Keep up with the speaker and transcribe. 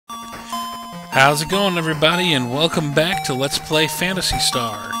How's it going, everybody, and welcome back to Let's Play Phantasy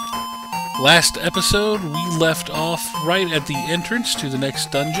Star. Last episode, we left off right at the entrance to the next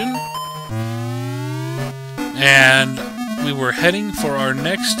dungeon, and we were heading for our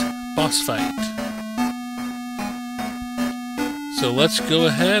next boss fight. So let's go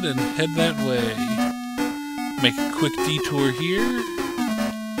ahead and head that way. Make a quick detour here.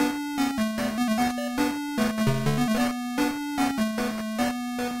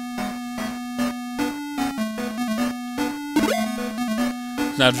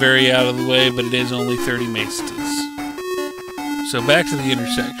 Not very out of the way, but it is only 30 mesas. So back to the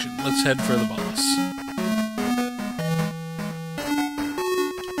intersection. Let's head for the boss.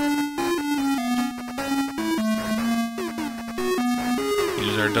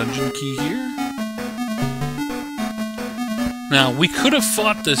 Use our dungeon key here. Now, we could have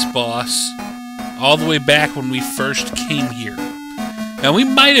fought this boss all the way back when we first came here. Now, we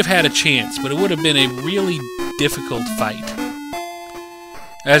might have had a chance, but it would have been a really difficult fight.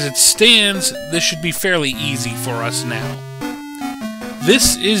 As it stands, this should be fairly easy for us now.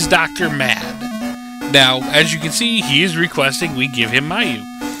 This is Dr. Mad. Now, as you can see, he is requesting we give him Mayu.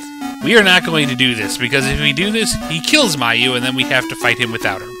 We are not going to do this, because if we do this, he kills Mayu, and then we have to fight him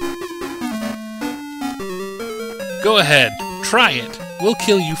without her. Go ahead, try it. We'll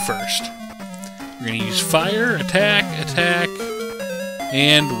kill you first. We're going to use fire, attack, attack,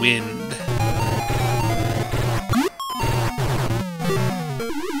 and wind.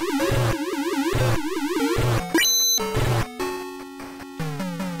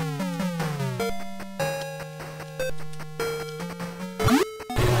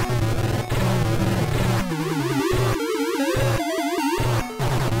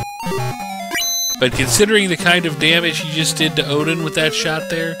 But considering the kind of damage he just did to Odin with that shot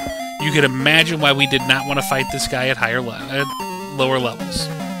there, you can imagine why we did not want to fight this guy at lower levels.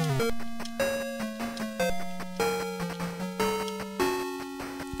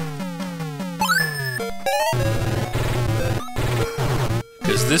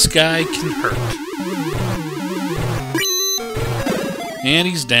 Because this guy can hurt. And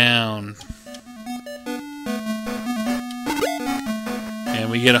he's down. And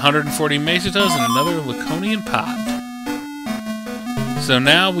we get 140 Mesatos and another Laconian pot. So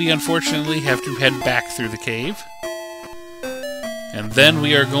now we unfortunately have to head back through the cave. And then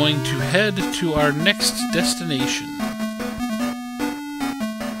we are going to head to our next destination.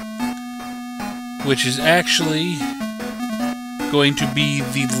 Which is actually going to be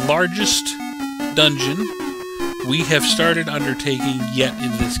the largest dungeon we have started undertaking yet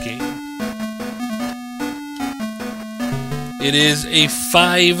in this game. It is a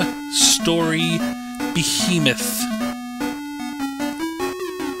 5-story behemoth.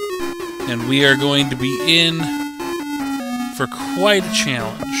 And we are going to be in for quite a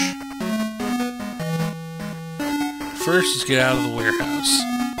challenge. First, let's get out of the warehouse.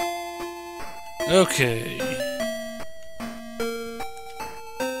 Okay.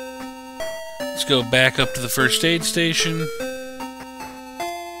 Let's go back up to the first aid station.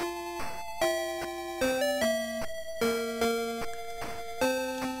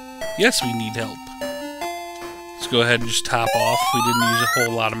 Yes, we need help. Let's go ahead and just top off. We didn't use a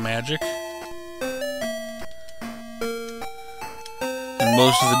whole lot of magic. And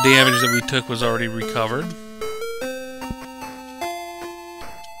most of the damage that we took was already recovered.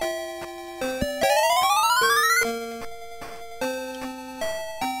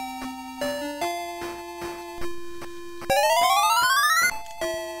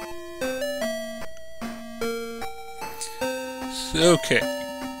 Okay.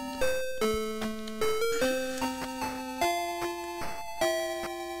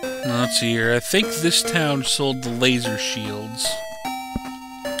 Let's see here. I think this town sold the laser shields.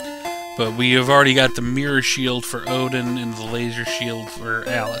 But we have already got the mirror shield for Odin and the laser shield for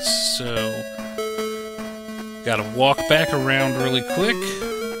Alice. So, gotta walk back around really quick.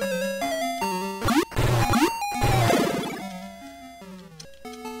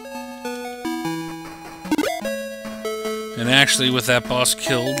 And actually, with that boss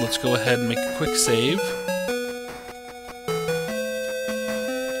killed, let's go ahead and make a quick save.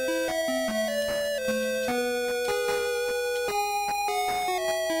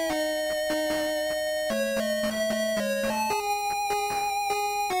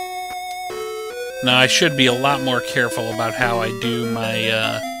 Now, I should be a lot more careful about how I do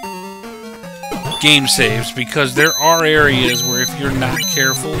my game saves, because there are areas where if you're not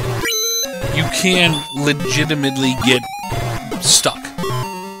careful, you can legitimately get stuck.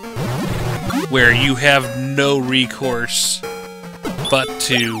 Where you have no recourse but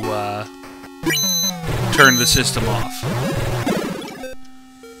to turn the system off.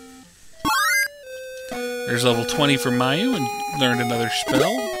 There's level 20 for Mayu and learned another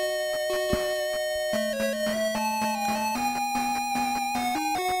spell.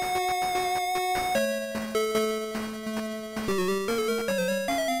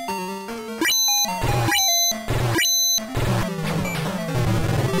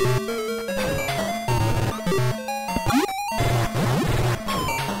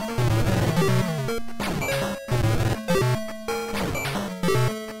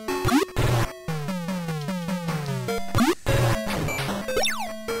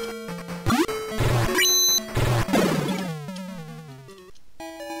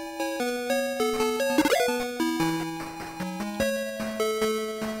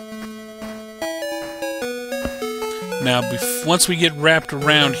 Now, once we get wrapped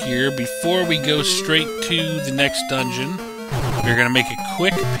around here, before we go straight to the next dungeon, we're going to make a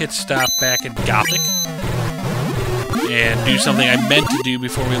quick pit stop back at Gothic and do something I meant to do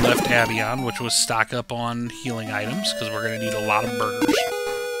before we left Abion, which was stock up on healing items, because we're going to need a lot of burgers.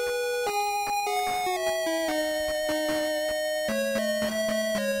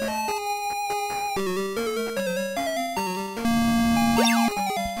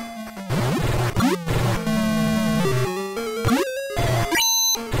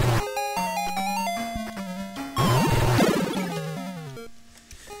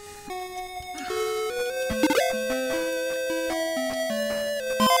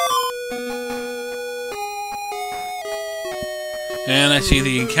 And I see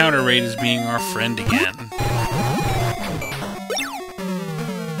the encounter rate as being our friend again.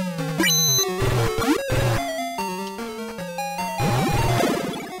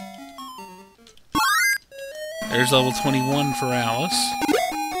 There's level 21 for Alice.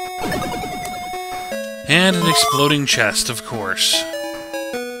 And an exploding chest, of course.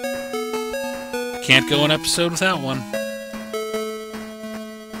 Can't go an episode without one.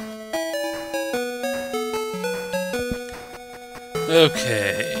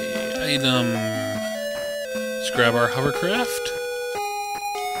 Okay, item. Let's grab our hovercraft.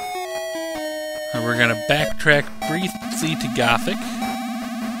 And we're gonna backtrack briefly to Gothic.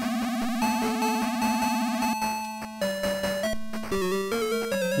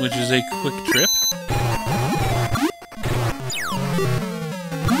 Which is a quick trip.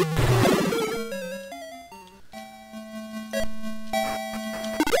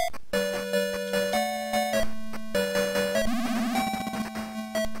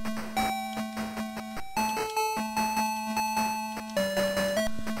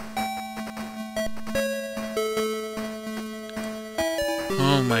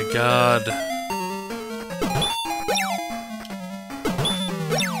 Oh my god.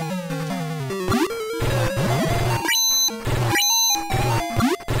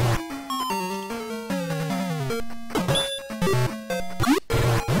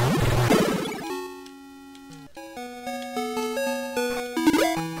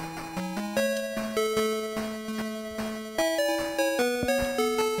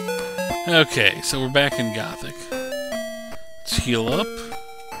 Okay, so we're back in Gothic. Let's heal up.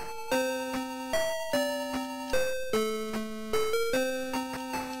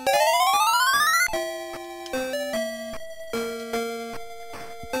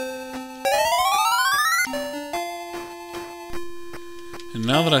 And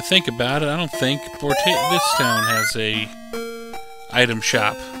now that I think about it, I don't think this town has a item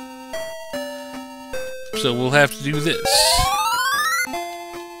shop. So we'll have to do this,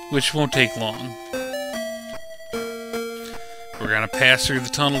 which won't take long. We're gonna pass through the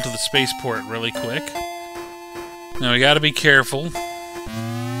tunnel to the spaceport really quick. Now we gotta be careful,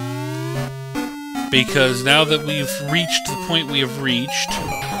 because now that we've reached the point we have reached,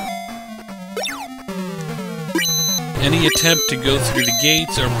 any attempt to go through the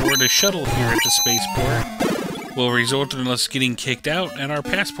gates or board a shuttle here at the spaceport will result in us getting kicked out and our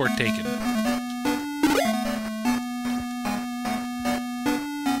passport taken.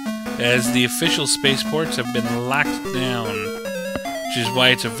 As the official spaceports have been locked down, which is why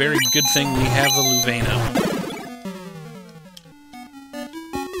it's a very good thing we have the Luveno.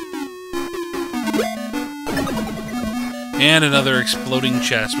 And another exploding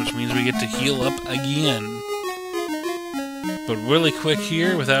chest, which means we get to heal up again. But really quick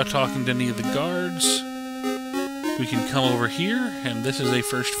here, without talking to any of the guards, we can come over here, and this is a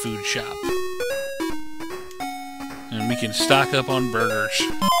first food shop. And we can stock up on burgers.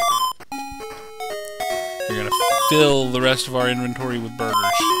 We're gonna fill the rest of our inventory with burgers.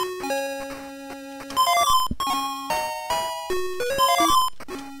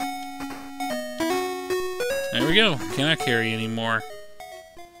 There we go. Cannot carry anymore.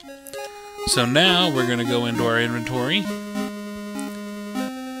 So now we're gonna go into our inventory.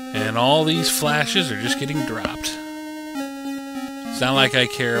 And all these flashes are just getting dropped. It's not like I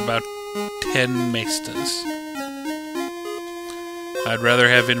care about 10 mestas. I'd rather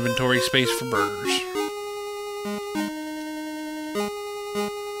have inventory space for burgers.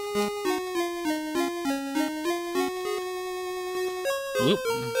 Whoop.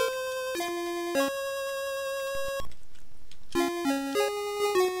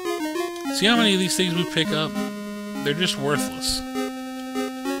 See how many of these things we pick up? They're just worthless.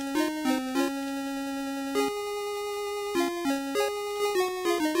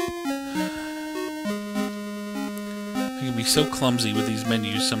 I can be so clumsy with these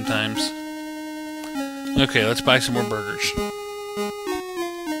menus sometimes. Okay, let's buy some more burgers.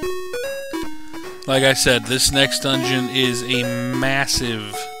 Like I said, this next dungeon is a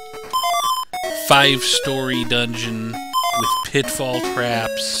massive 5-story dungeon with pitfall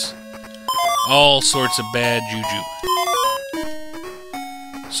traps, all sorts of bad juju.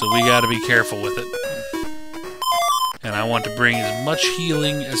 So we gotta be careful with it. And I want to bring as much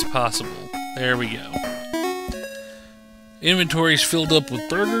healing as possible. There we go. Inventory's filled up with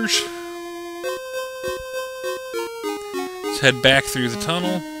burgers. Let's head back through the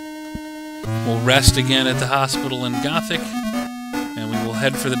tunnel. We'll rest again at the hospital in Gothic, and we will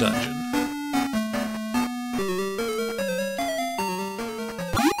head for the dungeon.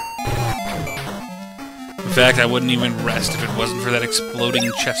 In fact, I wouldn't even rest if it wasn't for that exploding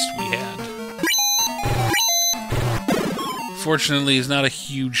chest we had. Fortunately, it's not a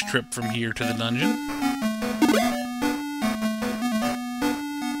huge trip from here to the dungeon.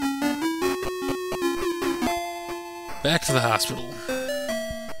 Back to the hospital.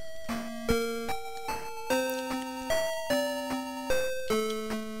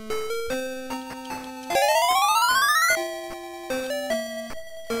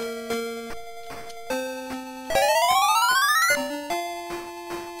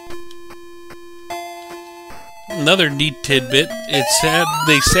 Another neat tidbit,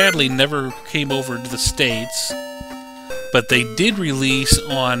 they sadly never came over to the States, but they did release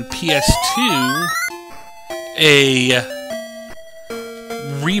on PS2 a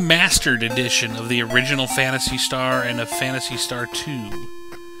remastered edition of the original Phantasy Star and of Phantasy Star 2.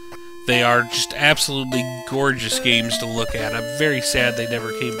 They are just absolutely gorgeous games to look at. I'm very sad they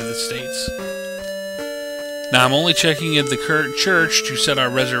never came to the States. Now I'm only checking in the current church to set our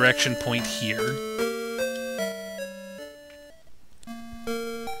resurrection point here,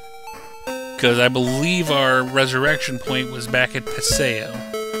 because I believe our resurrection point was back at Paseo,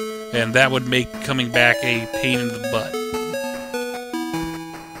 and that would make coming back a pain in the butt.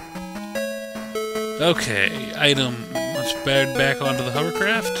 Okay, item. Let's bed back onto the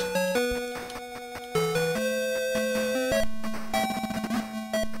hovercraft.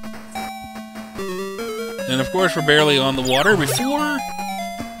 And of course we're barely on the water before...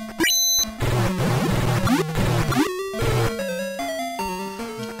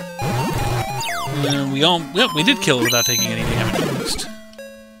 we did kill it without taking any damage at least.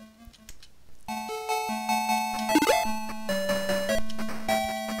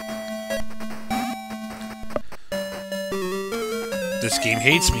 This game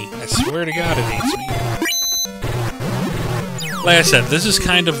hates me. I swear to God it hates me. Like I said, this is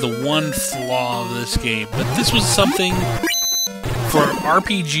kind of the one flaw of this game, but this was something for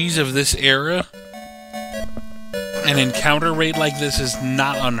RPGs of this era. An encounter rate like this is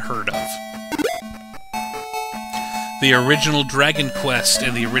not unheard of. The original Dragon Quest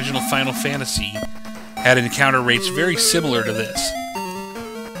and the original Final Fantasy had encounter rates very similar to this.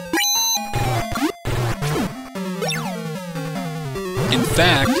 In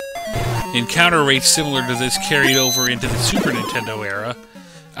fact, encounter rates similar to this carried over into the Super Nintendo era.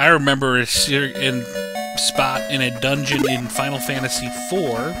 I remember a spot in a dungeon in Final Fantasy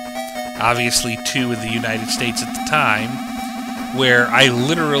IV, obviously 2 in the United States at the time, where I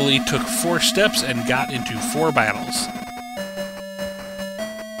literally took 4 steps and got into 4 battles.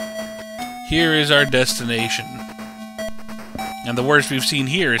 Here is our destination. And the worst we've seen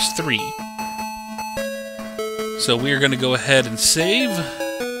here is 3. So we're going to go ahead and save.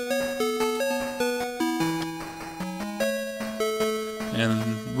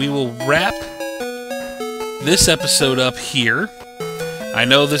 And we will wrap this episode up here. I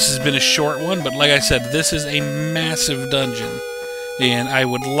know this has been a short one, but like I said, this is a massive dungeon, and I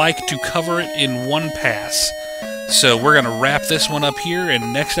would like to cover it in one pass. So we're going to wrap this one up here,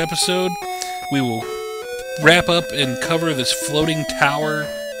 and next episode we will wrap up and cover this floating tower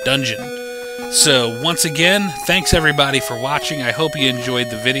dungeon. So once again, thanks everybody for watching. I hope you enjoyed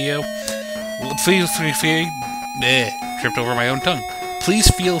the video. Tripped over my own tongue. Please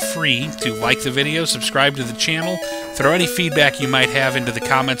feel free to like the video, subscribe to the channel, throw any feedback you might have into the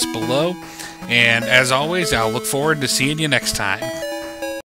comments below, and as always, I'll look forward to seeing you next time.